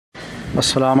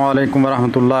السلام علیکم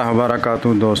ورحمۃ وبرکاتہ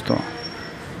دوستوں،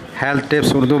 health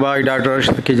tips Urdu by doctor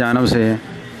Arshad کی جانب سے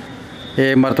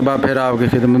ایک مرتبہ پھر آپ کی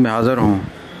خدمت میں حاضر ہوں۔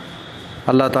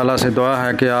 اللہ تعالیٰ سے دعا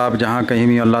ہے کہ آپ جہاں کہیں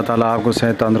بھی اللہ تعالیٰ آپ کو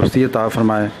صحت تندرستی عطا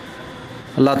فرمائے،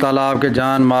 اللہ تعالیٰ آپ کے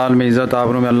جان مال میں عزت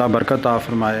آبرو میں اللہ برکت عطا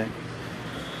فرمائے،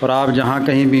 اور آپ جہاں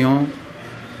کہیں بھی ہوں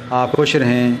آپ خوش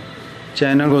رہیں۔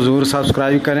 چینل کو ضرور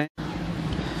سبسکرائب کریں۔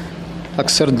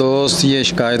 اکثر دوست یہ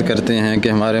شکایت کرتے ہیں کہ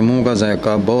ہمارے منہ کا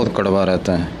ذائقہ بہت کڑوا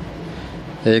رہتا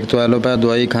ہے۔ ایک تو ایلوپیتھ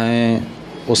دوائی کھائیں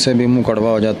اس سے بھی منہ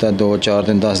کڑوا ہو جاتا ہے 2-4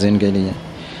 دن 10 دن کے لیے،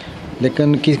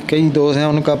 لیکن کئی دوست ہیں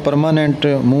ان کا پرماننٹ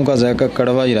منہ کا ذائقہ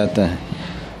کڑوا ہی رہتا ہے۔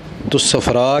 تو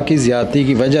صفرا کی زیادتی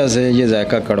کی وجہ سے یہ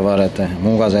ذائقہ کڑوا رہتا ہے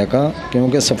منہ کا ذائقہ،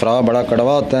 کیونکہ صفرا بڑا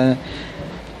کڑوا ہوتا ہے،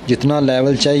 جتنا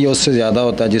لیول چاہیے اس سے زیادہ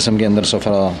ہوتا ہے جسم کے اندر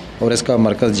صفرا، اور اس کا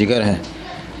مرکز جگر ہے۔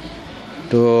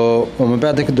 تو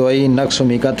ہومیوپیتھک دوائی نقص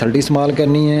اومیگا 30 استعمال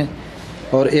کرنی ہے،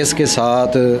 اور اس کے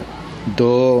ساتھ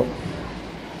 2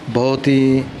 بہت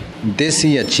ہی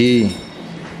دیسی اچھی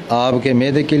آپ کے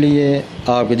معدے کے لیے،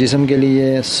 آپ کے جسم کے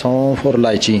لیے سونف اور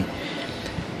الائچی،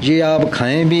 یہ آپ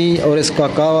کھائیں بھی اور اس کا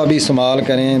قہوہ بھی استعمال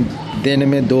کریں دن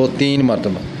میں 2-3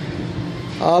 مرتبہ۔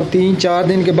 آپ 3-4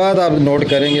 دن کے بعد آپ نوٹ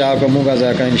کریں گے آپ کا منہ کا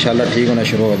ذائقہ انشاءاللہ ٹھیک ہونا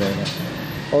شروع ہو جائے گا،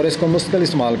 اور اس کو مستقل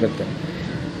استعمال کرتے ہیں۔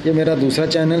 یہ میرا دوسرا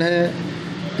چینل ہے،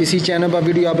 اسی چینل پر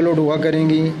ویڈیو اپلوڈ ہوا کریں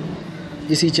گی۔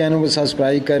 اسی چینل کو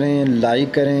سبسکرائب کریں،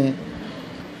 لائک کریں،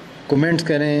 کمنٹس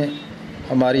کریں،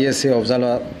 ہماری اس سے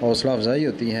حوصلہ افزائی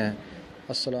ہوتی ہے۔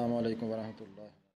 السلام علیکم ورحمۃ اللہ۔